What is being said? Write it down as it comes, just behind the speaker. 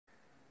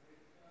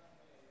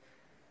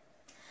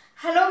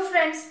Hello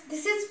friends,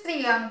 this is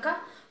Priyanka.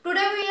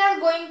 Today we are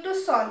going to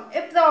solve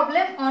a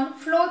problem on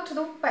flow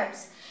through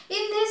pipes.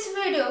 In this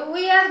video,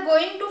 we are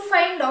going to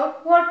find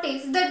out what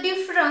is the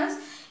difference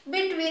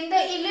between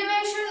the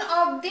elevation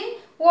of the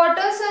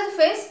water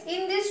surface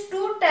in these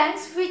two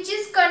tanks which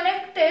is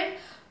connected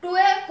to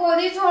a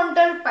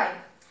horizontal pipe.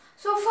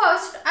 So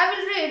first, I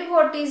will read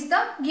what is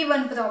the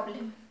given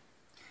problem.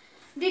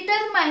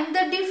 Determine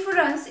the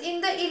difference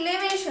in the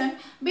elevation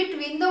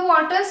between the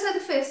water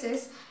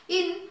surfaces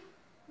in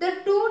the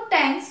two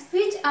tanks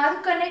which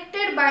are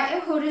connected by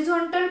a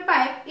horizontal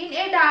pipe in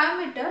a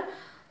diameter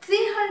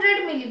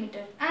 300 mm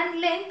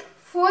and length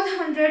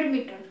 400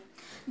 meter.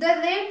 The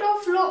rate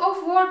of flow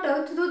of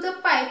water through the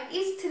pipe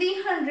is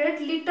 300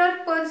 liters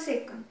per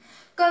second.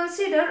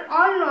 Consider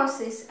all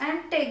losses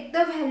and take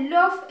the value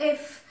of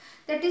F,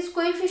 that is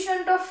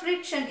coefficient of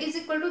friction, is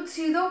equal to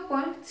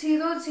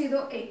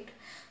 0.008.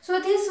 So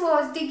this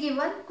was the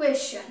given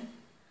question.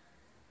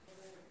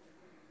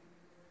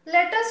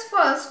 Let us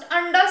first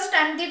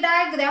understand the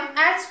diagram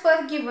as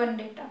per given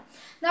data.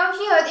 Now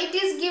here it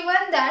is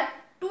given that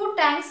two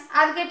tanks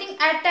are getting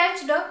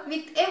attached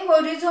with a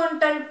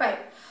horizontal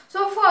pipe.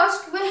 So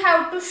first we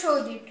have to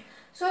show it.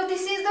 So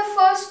this is the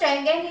first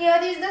tank and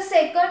here is the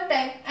second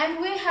tank and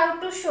we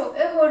have to show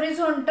a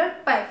horizontal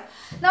pipe.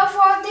 Now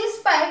for this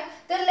pipe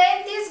the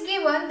length is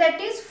given, that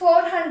is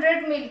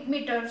 400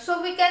 meters.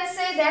 So we can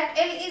say that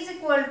L is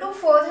equal to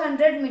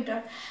 400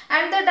 meter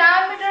and the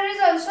diameter is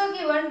also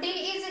given, D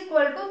is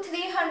equal to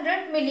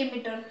 300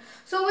 millimeter.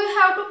 So we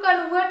have to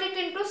convert it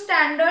into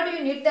standard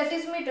unit, that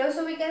is meter.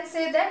 So we can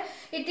say that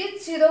it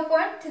is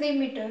 0.3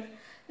 meter.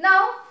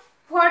 Now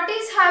what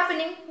is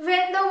happening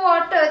when the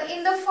water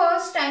in the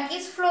first tank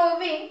is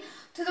flowing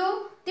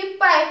through the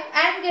pipe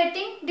and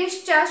getting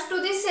discharged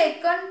to the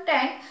second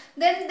tank,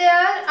 then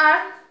there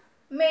are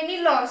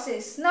many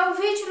losses. Now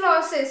which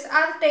losses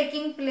are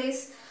taking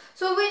place?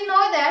 So we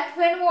know that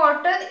when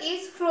water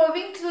is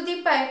flowing through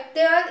the pipe,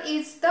 there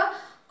is the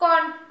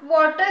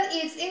water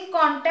is in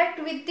contact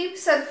with the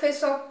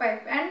surface of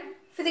pipe and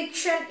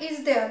friction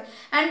is there,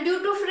 and due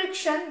to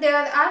friction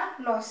there are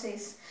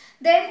losses.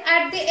 Then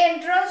at the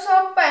entrance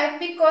of pipe,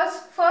 because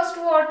first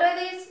water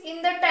is in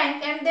the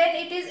tank and then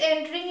it is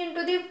entering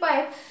into the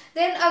pipe,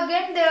 then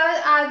again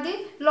there are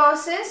the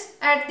losses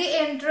at the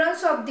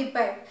entrance of the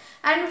pipe.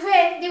 And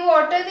when the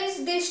water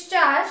is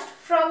discharged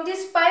from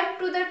this pipe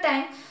to the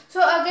tank,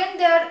 so again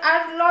there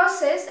are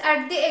losses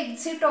at the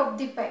exit of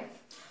the pipe.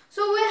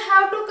 So we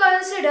have to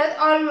consider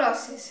all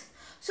losses.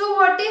 So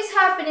what is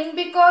happening?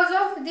 Because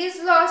of these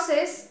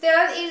losses,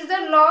 there is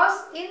the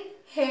loss in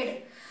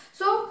head.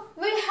 So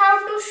we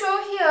have to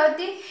show here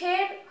the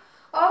head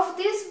of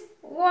this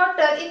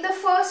water in the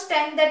first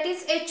tank, that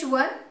is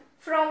H1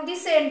 from the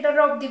center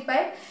of the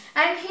pipe,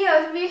 and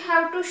here we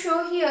have to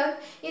show here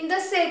in the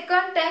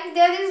second tank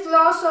there is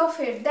loss of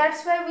head.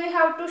 That's why we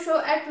have to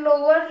show at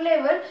lower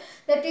level,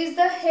 that is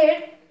the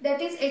head,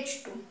 that is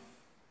H2.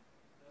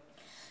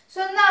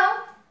 So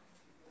now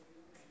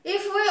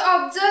if we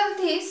observe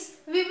this,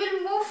 we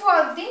will move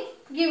for the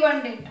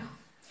given data.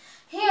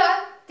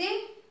 Here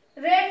the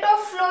rate of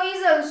flow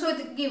is also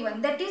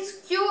given, that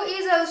is Q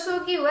is also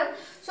given.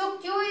 So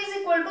Q is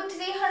equal to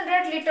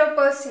 300 liter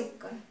per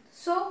second.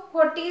 So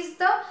what is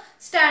the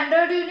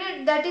standard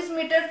unit? That is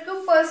meter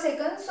cube per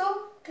second.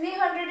 So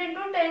 300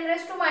 into 10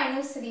 raised to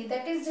minus 3,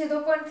 that is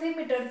 0.3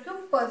 meter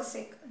cube per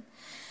second.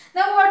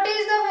 Now what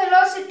is the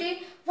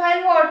velocity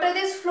while water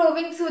is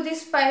flowing through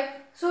this pipe?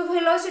 So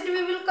velocity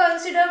we will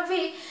consider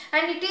V,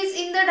 and it is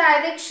in the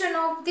direction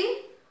of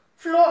the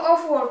flow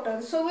of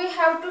water. So we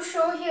have to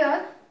show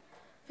here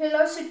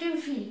velocity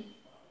V,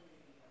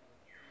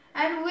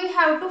 and we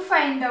have to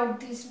find out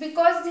this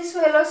because this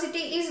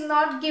velocity is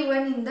not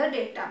given in the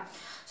data.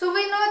 So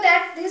we know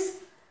that this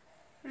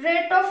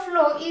rate of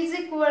flow is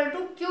equal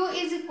to Q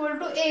is equal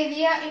to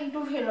area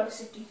into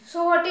velocity.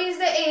 So what is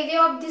the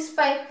area of this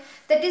pipe?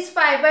 That is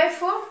pi by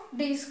 4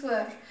 d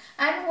square.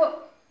 And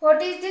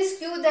what is this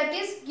Q? That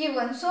is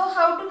given. So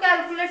how to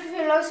calculate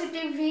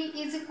velocity? V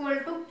is equal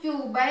to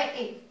Q by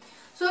A.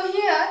 So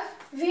here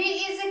V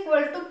is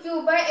equal to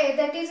Q by A,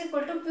 that is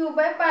equal to Q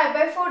by pi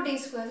by 4 d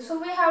square. So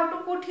we have to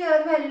put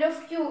here value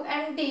of Q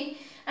and D,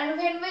 and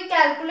when we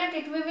calculate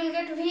it we will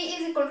get V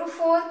is equal to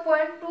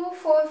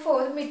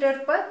 4.244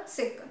 meter per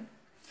second.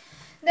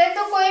 Then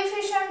the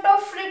coefficient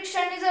of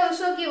friction is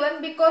also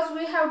given because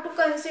we have to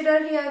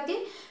consider here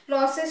the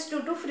losses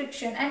due to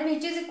friction, and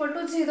which is equal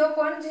to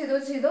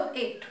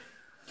 0.008.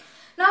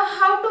 Now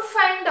how to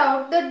find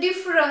out the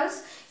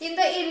difference in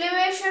the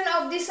elevation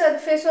of the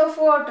surface of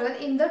water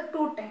in the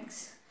two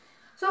tanks?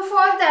 So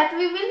for that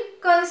we will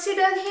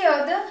consider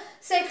here the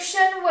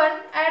section 1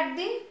 at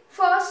the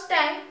first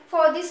tank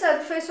for the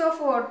surface of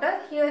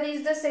water. Here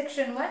is the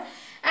section 1,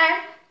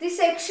 and the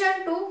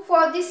section 2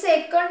 for the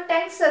second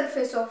tank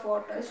surface of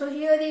water. So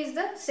here is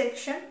the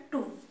section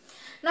 2.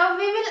 Now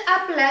we will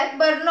apply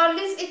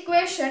Bernoulli's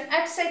equation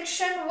at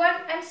section 1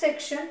 and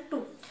section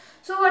 2.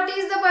 So what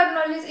is the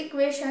Bernoulli's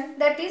equation?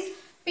 That is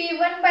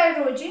P1 by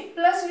rho g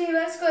plus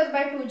V1 square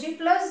by 2g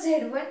plus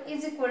Z1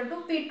 is equal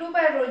to P2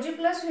 by rho g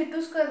plus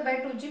V2 square by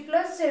 2g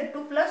plus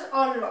Z2 plus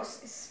all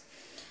losses.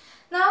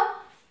 Now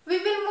we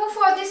will move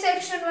for the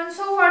section 1.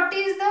 So what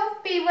is the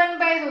P1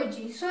 by rho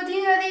g? So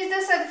here is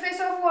the surface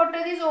of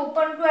water is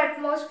open to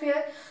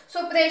atmosphere.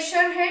 So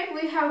pressure head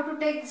we have to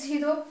take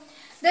 0.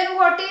 Then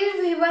what is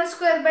V1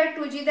 square by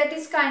 2g, that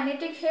is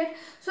kinetic head.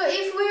 So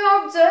if we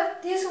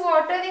observe, this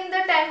water in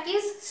the tank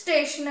is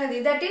stationary,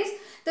 that is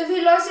the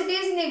velocity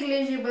is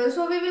negligible.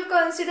 So we will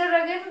consider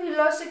again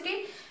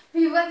velocity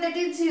V1, that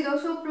is 0.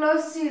 So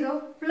plus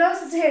 0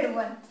 plus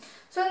Z1.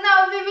 So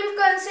now we will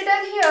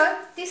consider here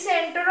the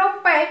center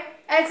of pipe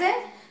as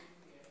a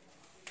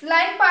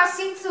line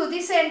passing through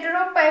the center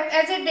of pipe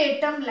as a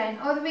datum line,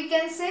 or we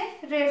can say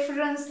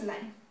reference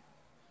line.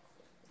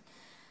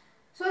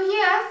 So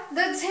here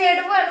the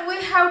Z1 we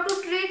have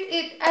to treat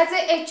it as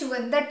a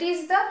H1, that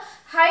is the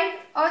height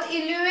or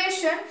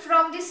elevation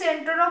from the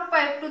center of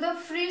pipe to the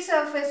free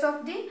surface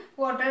of the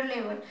water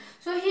level.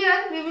 So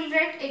here we will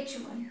write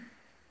H1,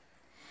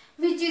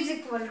 which is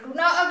equal to,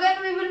 now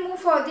again we will move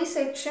for the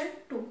section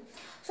 2.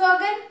 So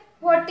again,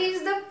 what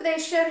is the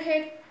pressure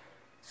head?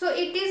 So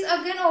it is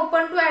again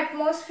open to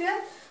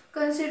atmosphere,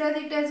 consider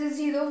it as a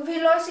 0.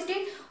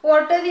 Velocity,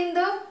 water in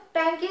the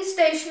tank is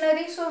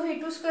stationary, so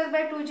V2 square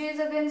by 2g is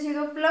again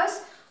 0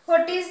 plus,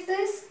 what is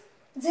this?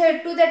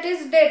 Z2, that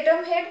is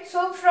datum head.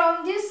 So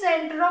from this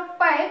center of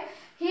pipe,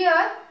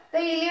 here the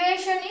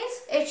elevation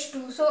is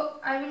H2. So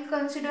I will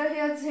consider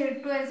here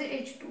Z2 as a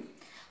H2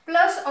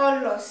 plus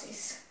all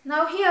losses.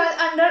 Now here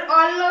under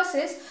all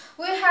losses,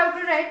 we have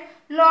to write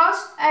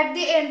loss at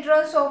the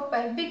entrance of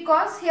pipe,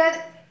 because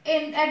here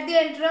at the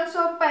entrance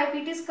of pipe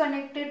it is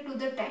connected to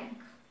the tank,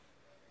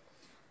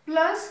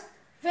 plus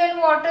when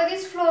water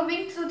is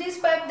flowing through this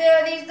pipe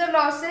there is the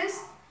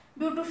losses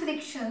due to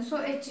friction,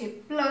 so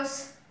HA,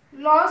 plus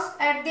loss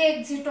at the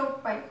exit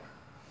of pipe,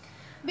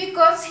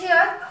 because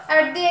here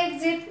at the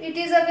exit it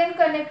is again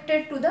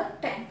connected to the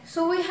tank.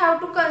 So we have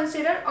to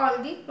consider all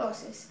the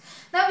losses.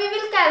 Now we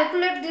will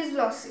calculate these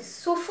losses.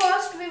 So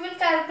first we will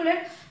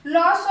calculate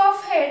loss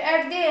of head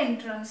at the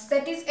entrance,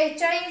 that is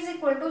HI is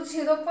equal to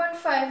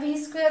 0.5 V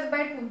square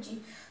by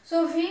 2g.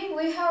 So V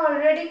we have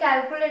already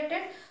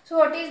calculated. So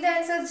what is the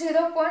answer?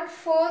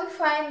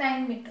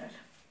 0.459 meter.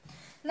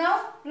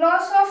 Now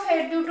loss of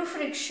head due to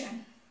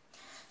friction.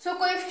 So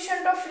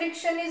coefficient of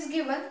friction is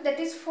given, that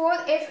is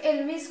 4F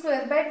LV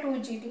square by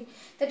 2GD,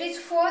 that is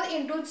 4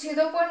 into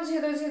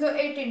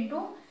 0.008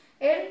 into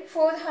L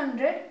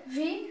 400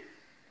 V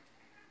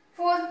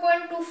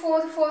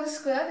 4.244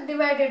 square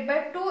divided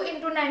by 2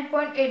 into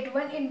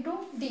 9.81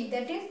 into D,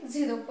 that is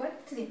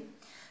 0.3.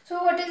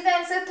 So what is the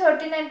answer?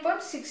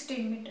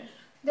 39.16 meter.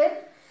 Then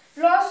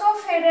loss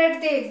of head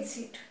at the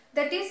exit,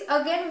 that is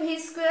again V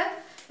square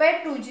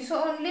by 2g.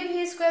 So only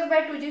V square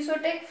by 2g. So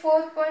take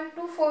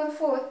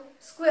 4.244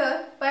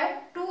 square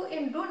by 2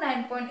 into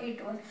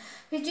 9.81,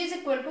 which is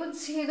equal to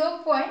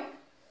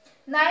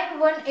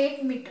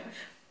 0.918 meter.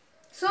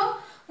 So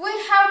we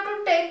have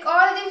to take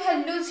all the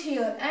values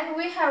here and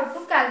we have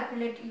to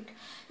calculate it.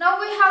 Now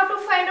we have to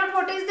find out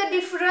what is the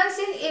difference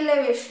in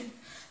elevation.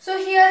 So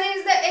here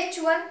is the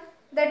H1,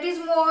 that is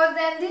more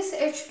than this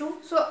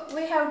H2. So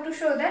we have to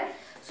show that.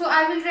 So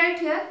I will write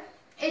here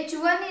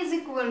H1 is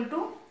equal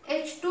to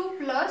H2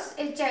 plus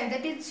HI,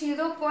 that is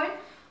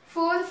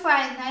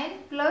 0.459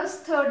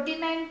 plus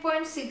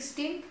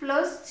 39.16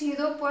 plus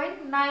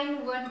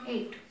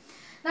 0.918.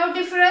 Now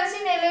difference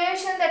in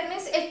elevation, that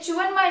means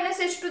H1 minus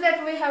H2,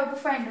 that we have to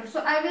find out.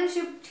 So I will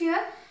shift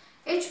here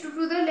H2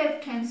 to the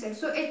left hand side.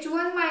 So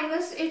H1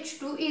 minus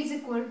H2 is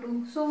equal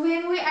to, so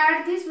when we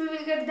add this we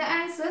will get the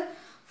answer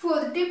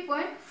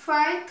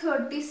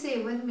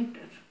 40.537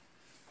 meter,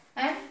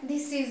 and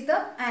this is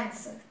the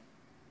answer.